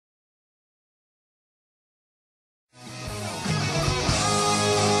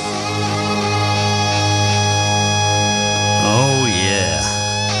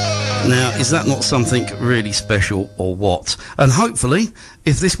Now, is that not something really special or what? And hopefully,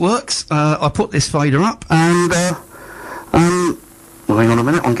 if this works, I put this fader up and, well, hang on a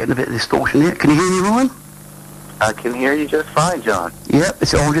minute, I'm getting a bit of distortion here. Can you hear me, Ryan? I can hear you just fine, John. Yep,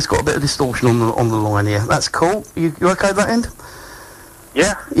 I've just got a bit of distortion on the line here. That's cool. You okay at that end?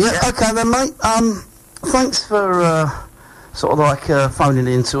 Yeah. Okay then, mate. Thanks for sort of like phoning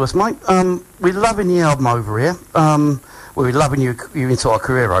in to us, mate. We're loving the album over here. We're loving your entire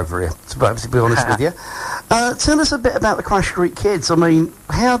career over here, to be honest with you. Tell us a bit about the Crash Street Kids. I mean,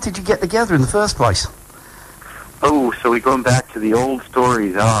 how did you get together in the first place? Oh, so we're going back to the old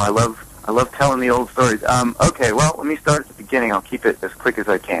stories. Oh, I love telling the old stories. Okay, well, let me start at the beginning. I'll keep it as quick as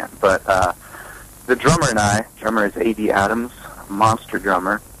I can. But the drummer and I, drummer is A.D. Adams, a monster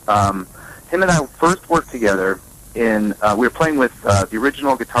drummer. Him and I first worked together in, we were playing with the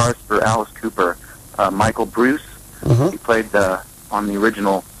original guitarist for Alice Cooper, Michael Bruce. Mm-hmm. He played on the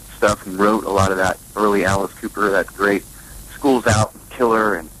original stuff and wrote a lot of that early Alice Cooper, that great School's Out,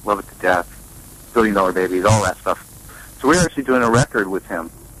 Killer, and Love It to Death, $1 Billion Babies, all that stuff. So we were actually doing a record with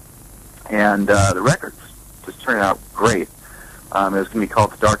him. And the record just turned out great. It was going to be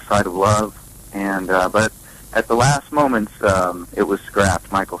called The Dark Side of Love. And but at the last moments, it was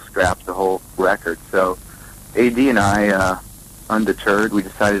scrapped. Michael scrapped the whole record. So A.D. and I, undeterred, we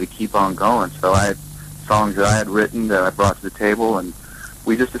decided to keep on going. So I had songs that I had written that I brought to the table, and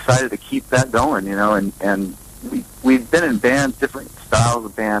we just decided to keep that going, you know. And we've been in bands, different styles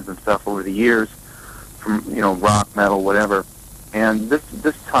of bands and stuff over the years, from, you know, rock, metal, whatever. And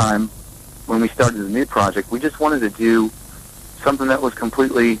this time, when we started the new project, we just wanted to do something that was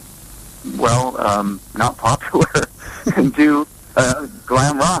completely, well, not popular, and do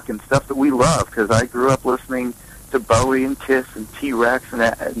glam rock and stuff that we love, because I grew up listening to Bowie and Kiss and T-Rex,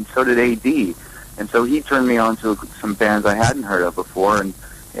 and so did A.D., and so he turned me on to some bands I hadn't heard of before, and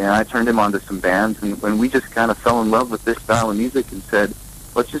I turned him on to some bands, and when we just kind of fell in love with this style of music and said,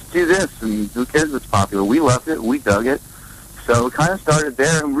 let's just do this, and who cares if it's popular? We loved it, we dug it. So it kind of started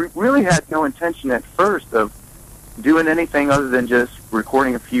there, and we really had no intention at first of doing anything other than just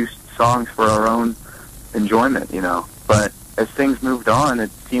recording a few songs for our own enjoyment, you know. But as things moved on, it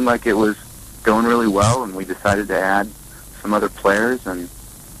seemed like it was going really well, and we decided to add some other players, and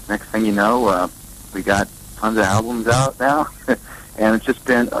next thing you know, we got tons of albums out now, and it's just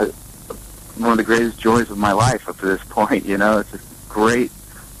been one of the greatest joys of my life up to this point, you know. It's a great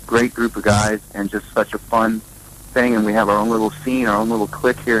group of guys, and just such a fun thing, and we have our own little scene, our own little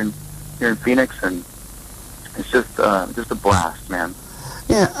clique here in Phoenix, and it's just a blast, man.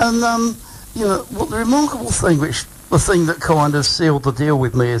 Yeah, and you know, what the remarkable thing, the thing that kind of sealed the deal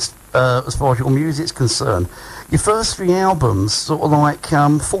with me is, as far as your music's concerned, your first 3 albums sort of like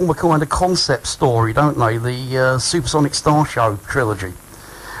form a kind of concept story, don't they? The Supersonic Star Show trilogy,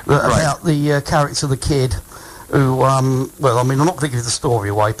 about the character of the kid who, well, I mean, I'm not going to give the story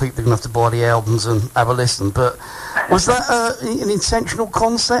away. People are going to have to buy the albums and have a listen. But was that an intentional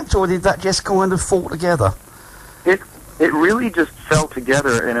concept, or did that just kind of fall together? It really just fell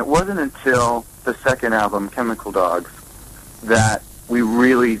together, and it wasn't until the second album, Chemical Dogs, that we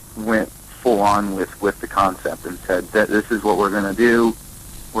really went full on with the concept and said that this is what we're going to do.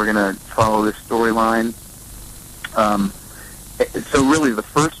 We're going to follow this storyline. So really, the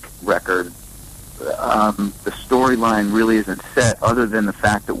first record, the storyline really isn't set, other than the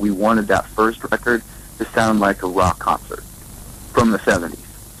fact that we wanted that first record to sound like a rock concert from the 70s.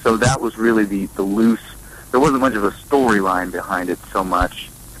 So that was really the loose. There wasn't much of a storyline behind it so much.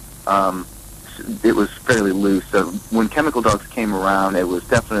 It was fairly loose. So when Chemical Dogs came around, it was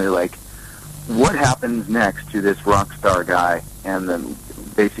definitely like, what happens next to this rock star guy? And then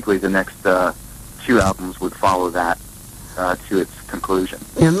basically the next 2 albums would follow that to its conclusion.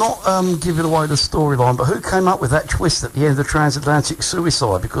 You're not giving away the storyline, but who came up with that twist at the end of Transatlantic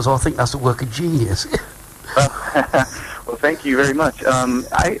Suicide? Because I think that's a work of genius. Well, thank you very much.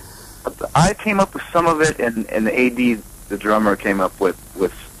 I came up with some of it, and A.D., the drummer, came up with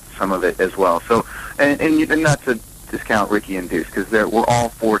some of it as well. So, and not to discount Ricky and Deuce, because we're all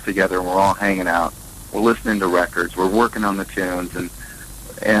 4 together, and we're all hanging out. We're listening to records. We're working on the tunes,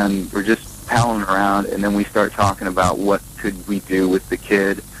 and we're just palling around, and then we start talking about what could we do with the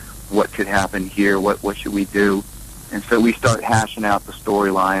kid, what could happen here, what should we do, and so we start hashing out the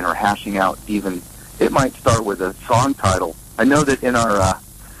storyline, or hashing out even, it might start with a song title. I know that in our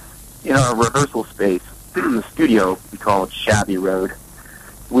rehearsal space, the studio, we call it Shabby Road,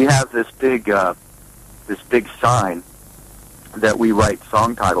 we have this big sign that we write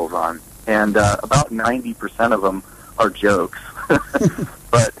song titles on, and about 90% of them are jokes.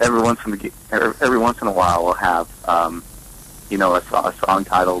 But every once in a while, we'll have a song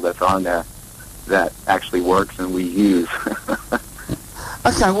title that's on there that actually works and we use.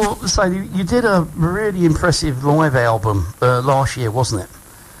 Okay, well, so you did a really impressive live album last year, wasn't it?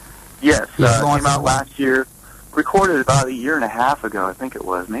 Yes, Yeah, came out last year. Recorded about a year and a half ago, I think it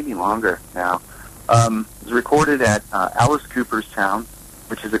was, maybe longer now. It was recorded at Alice Cooperstown,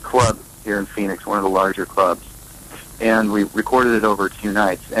 which is a club here in Phoenix, one of the larger clubs. And we recorded it over 2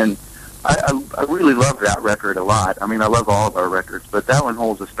 nights. And I really love that record a lot. I mean, I love all of our records, but that one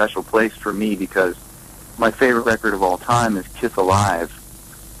holds a special place for me because my favorite record of all time is Kiss Alive.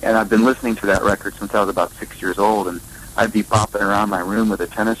 And I've been listening to that record since I was about 6 years old, and I'd be bopping around my room with a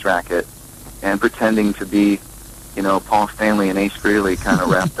tennis racket and pretending to be, Paul Stanley and Ace Frehley kind of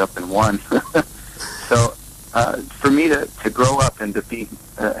wrapped up in one. So for me to grow up and to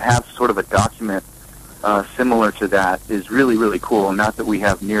have sort of a document similar to that is really, really cool. Not that we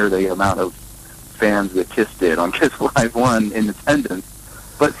have near the amount of fans that Kiss did on Kiss Live 1 in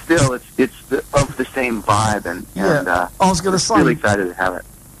attendance, but still, it's of the same vibe, and I was going to say, really excited to have it.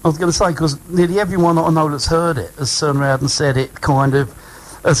 I was going to say, because nearly everyone that I know that's heard it has turned around and said it kind of,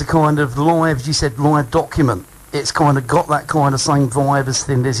 as a kind of live, as you said, live document. It's kind of got that kind of same vibe as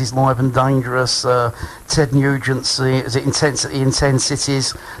Thin Lizzy's Live and Dangerous, Ted Nugent's, is it Intensity in 10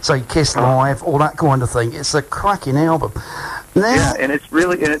 Cities, so Kiss Live, all that kind of thing. It's a cracking album. Now, yeah, and it's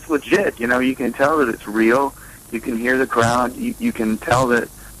legit. You can tell that it's real. You can hear the crowd. You can tell that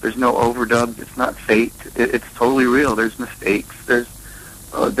there's no overdubs. It's not faked. It's totally real. There's mistakes.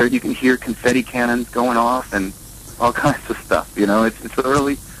 There you can hear confetti cannons going off and all kinds of stuff. It's a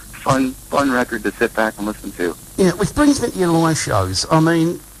really fun record to sit back and listen to. Yeah, which brings me to your live shows. I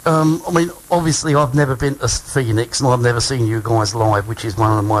mean, obviously I've never been to Phoenix and I've never seen you guys live, which is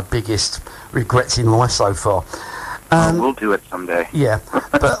one of my biggest regrets in life so far. We'll do it someday. Yeah,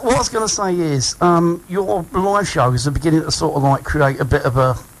 but what I was going to say is, your live shows are beginning to sort of like create a bit of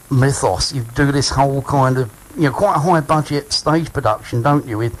a mythos. You do this whole kind of, quite a high budget stage production, don't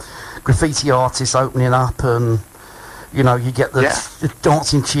you, with graffiti artists opening up and, you get the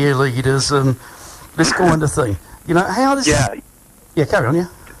dancing cheerleaders and this kind of thing. How does... Yeah, carry on, yeah.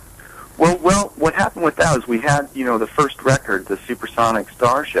 Well, what happened with that was we had, the first record, the Supersonic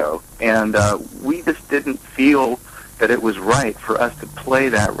Star Show, and we just didn't feel that it was right for us to play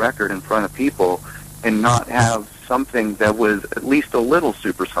that record in front of people and not have something that was at least a little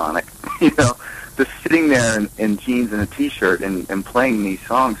supersonic. Just sitting there in jeans and a T-shirt and playing these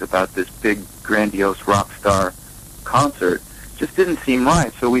songs about this big, grandiose rock star concert just didn't seem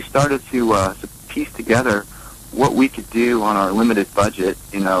right. So we started to piece together what we could do on our limited budget,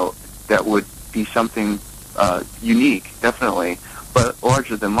 that would be something unique, definitely, but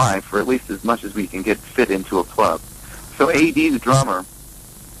larger than life, or at least as much as we can get fit into a club. So A.D., the drummer,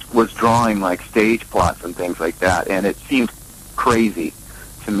 was drawing like stage plots and things like that, and it seemed crazy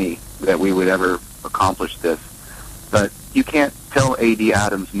to me that we would ever accomplish this. But you can't tell A.D.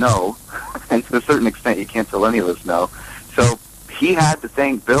 Adams no, and to a certain extent you can't tell any of us no. So he had the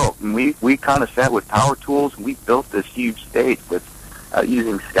thing built, and we kind of sat with power tools, and we built this huge stage with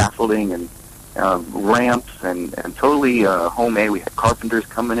using scaffolding and ramps and totally homemade. We had carpenters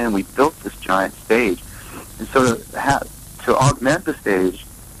coming in. We built this giant stage. And so to augment the stage,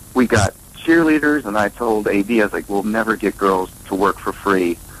 we got cheerleaders, and I told A.D., I was like, we'll never get girls to work for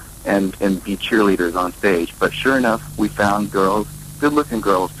free and be cheerleaders on stage. But sure enough, we found girls, good-looking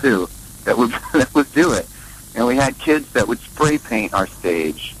girls, too, that would do it. And we had kids that would spray paint our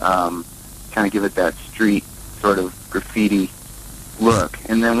stage, kind of give it that street sort of graffiti look.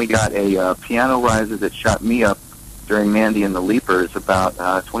 And then we got a piano riser that shot me up during Mandy and the Leapers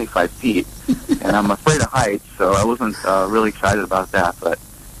about 25 feet. And I'm afraid of heights, so I wasn't really excited about that. But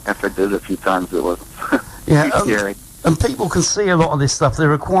after I did it a few times, it wasn't scary. And people can see a lot of this stuff.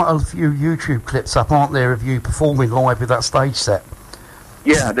 There are quite a few YouTube clips up, aren't there, of you performing live with that stage set?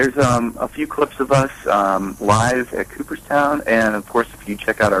 Yeah, there's a few clips of us live at Cooperstown, and of course, if you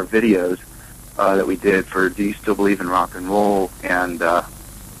check out our videos that we did for Do You Still Believe in Rock and Roll, and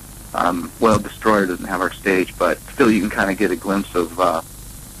Destroyer doesn't have our stage, but still you can kind of get a glimpse of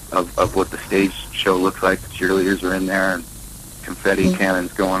what the stage show looks like. The cheerleaders are in there, and confetti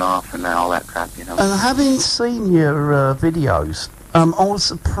cannons going off, and all that crap, And having seen your videos, I was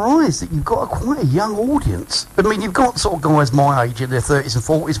surprised that you've got quite a young audience. I mean, you've got sort of guys my age in their 30s and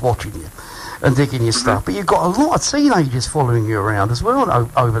 40s watching you and digging your stuff, but you've got a lot of teenagers following you around as well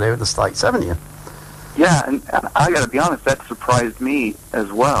over there in the States, haven't you? Yeah, and I got to be honest, that surprised me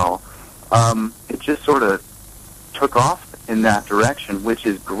as well. It just sort of took off in that direction, which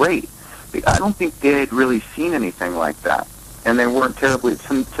is great. I don't think they had really seen anything like that, and they weren't terribly,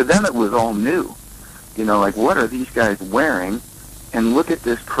 to them it was all new. you know, like, what are these guys wearing? And look at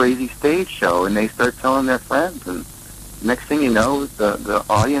this crazy stage show. And they start telling their friends. And next thing you know, the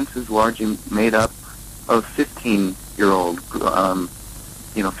audience is largely made up of 15-year-old,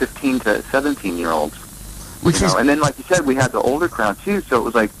 15 to 17-year-olds. Which is, and then, like you said, we had the older crowd too. So it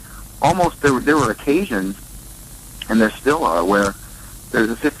was like almost there were occasions, and there still are, where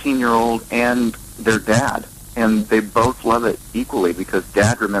there's a 15-year-old and their dad, and they both love it equally because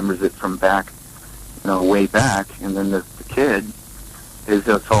dad remembers it from back, way back, and then the kid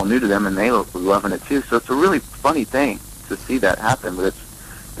it's all new to them, and they were loving it too. So it's a really funny thing to see that happen, but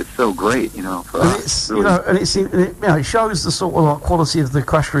it's so great, for us. It shows the sort of quality of the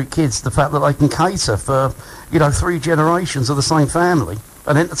Crash Street Kids, the fact that they can cater for, 3 generations of the same family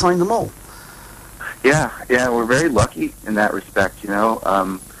and entertain them all. Yeah, we're very lucky in that respect,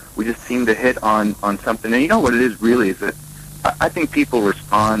 We just seem to hit on something. And you know what it is really is that I think people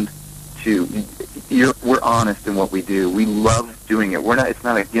respond to, we're honest in what we do. We love doing it. It's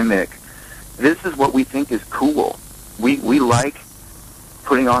not a gimmick. This is what we think is cool. We like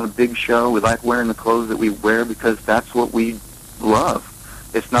putting on a big show. We like wearing the clothes that we wear because that's what we love.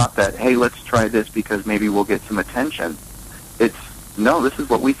 It's not that, hey, let's try this because maybe we'll get some attention. No, this is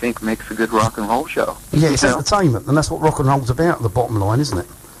what we think makes a good rock and roll show. Yeah, it's entertainment, and that's what rock and roll's about at the bottom line, isn't it?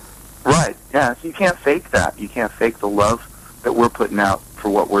 Right, yeah. So you can't fake that. You can't fake the love that we're putting out for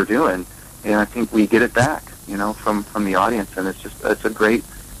what we're doing. And I think we get it back, from the audience, and it's a great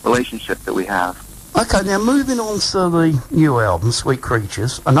relationship that we have. Okay, now moving on to the new album, Sweet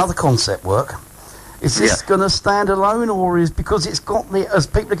Creatures, another concept work. Is this going to stand alone, or because it's got as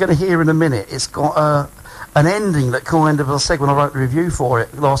people are going to hear in a minute, it's got an ending that kind of, I said when I wrote the review for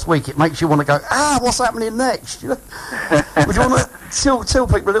it last week, it makes you want to go, what's happening next? Would you want to tell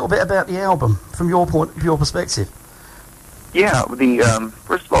people a little bit about the album from your perspective? Yeah,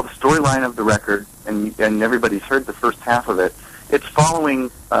 first of all, the storyline of the record, and everybody's heard the first half of it. It's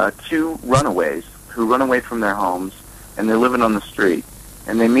following 2 runaways who run away from their homes, and they're living on the street,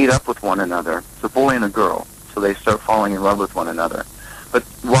 and they meet up with one another. It's a boy and a girl, so they start falling in love with one another. But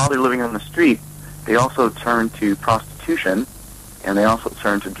while they're living on the street, they also turn to prostitution, and they also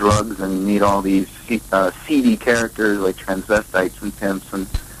turn to drugs and meet all these seedy characters like transvestites and pimps and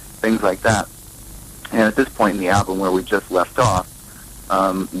things like that. And at this point in the album where we just left off,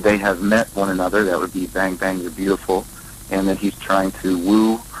 they have met one another. That would be Bang Bang You're Beautiful, and then he's trying to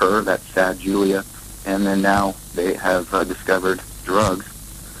woo her, that's sad Julia, and then now they have discovered drugs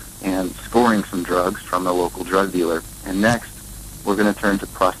and scoring some drugs from a local drug dealer. And next, we're going to turn to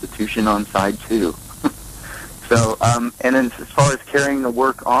prostitution on side 2. So, and then as far as carrying the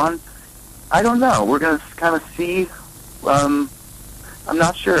work on, I don't know. We're going to kind of see. I'm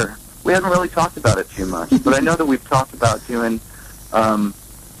not sure. We haven't really talked about it too much, but I know that we've talked about doing,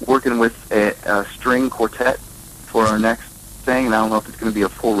 working with a string quartet for our next thing, and I don't know if it's going to be a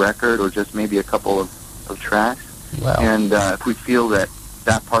full record or just maybe a couple of tracks. Wow. And if we feel that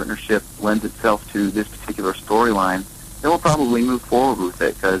partnership lends itself to this particular storyline, then we'll probably move forward with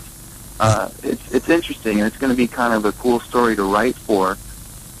it, because it's interesting, and it's going to be kind of a cool story to write for,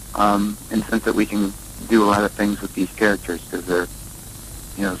 in the sense that we can do a lot of things with these characters, because they're,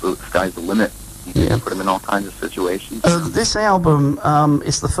 the sky's the limit. You can put them in all kinds of situations. This album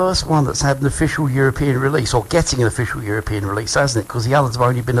is the first one that's had an official European release, or getting an official European release, hasn't it? Because the others have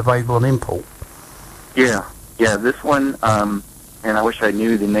only been available on import. Yeah. This one, and I wish I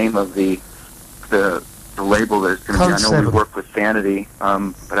knew the name of the label that it's going to be. I know we work with Sanity,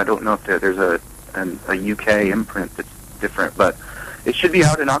 but I don't know if there's a UK imprint that's different. But it should be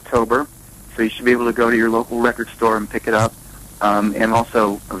out in October, so you should be able to go to your local record store and pick it up, and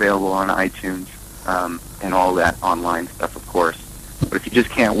also available on iTunes and all that online stuff, of course. But if you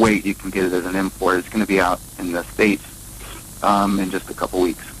just can't wait, you can get it as an import. It's going to be out in the States in just a couple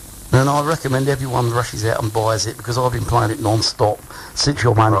weeks. And I recommend everyone rushes out and buys it, because I've been playing it non-stop since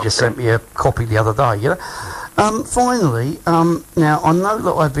your manager sent me a copy the other day, Finally, now I know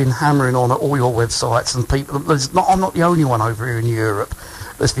that I've been hammering on at all your websites, and people, I'm not the only one over here in Europe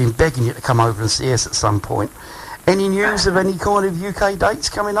that's been begging you to come over and see us at some point. Any news of any kind of UK dates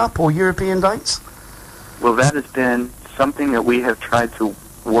coming up, or European dates? Well, that has been something that we have tried to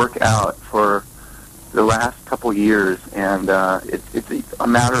work out for the last couple years, and it's a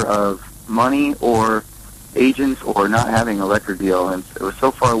matter of money or agents or not having a record deal. And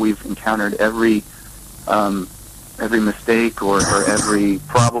so far we've encountered every mistake or every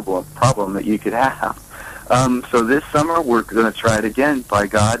problem that you could have. So this summer we're going to try it again, by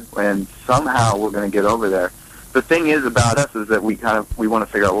God, and somehow we're going to get over there. The thing is about us is that we want to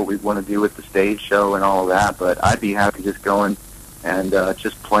figure out what we want to do with the stage show and all of that, but I'd be happy just going and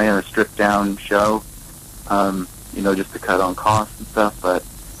just playing a stripped down show just to cut on costs and stuff. But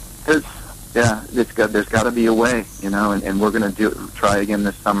there's got to be a way, and we're going to try again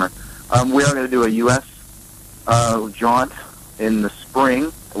this summer. We are going to do a U.S. Jaunt in the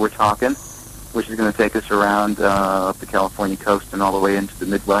spring, we're talking, which is going to take us around up the California coast and all the way into the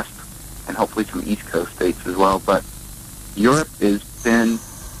Midwest, and hopefully some East Coast states as well. But Europe has been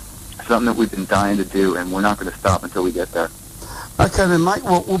something that we've been dying to do, and we're not going to stop until we get there. Okay then, mate.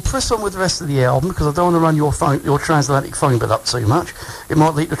 Well, we'll press on with the rest of the album, because I don't want to run your transatlantic phone bill up too much. It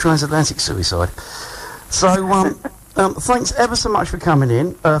might lead to transatlantic suicide. So, thanks ever so much for coming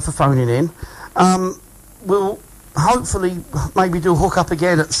in, for phoning in. We'll hopefully maybe do a hook up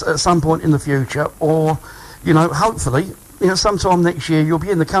again at some point in the future, or, hopefully, sometime next year you'll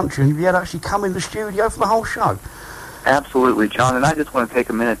be in the country and you'll be able to actually come in the studio for the whole show. Absolutely, John. And I just want to take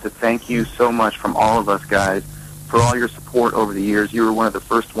a minute to thank you so much from all of us guys for all your support over the years. You were one of the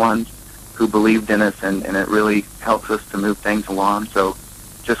first ones who believed in us, and it really helps us to move things along. So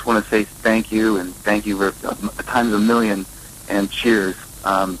just want to say thank you, and thank you for times a million, and cheers,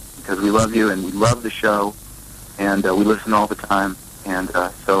 because we love you and we love the show, and we listen all the time. And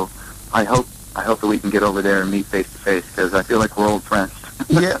so I hope that we can get over there and meet face to face, because I feel like we're old friends.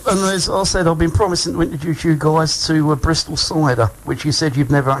 Yeah, and as I said, I've been promising to introduce you guys to Bristol cider, which you said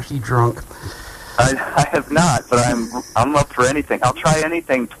you've never actually drunk. I have not, but I'm up for anything. I'll try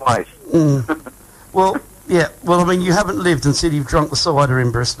anything twice. Well, yeah. Well, I mean, you haven't lived until you've drunk the cider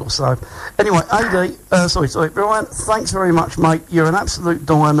in Bristol. So, anyway, Ryan, thanks very much, mate. You're an absolute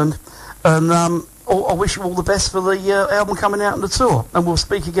diamond, and I wish you all the best for the album coming out on the tour. And we'll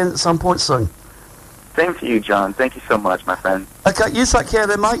speak again at some point soon. Same to you, John. Thank you so much, my friend. Okay, you take care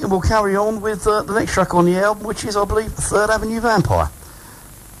then, mate, and we'll carry on with the next track on the album, which is, I believe, Third Avenue Vampire.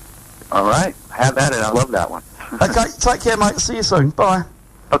 All right. Have at it. I love that one. Okay, take care, mate. See you soon. Bye.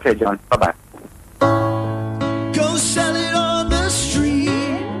 Okay, John. Bye-bye.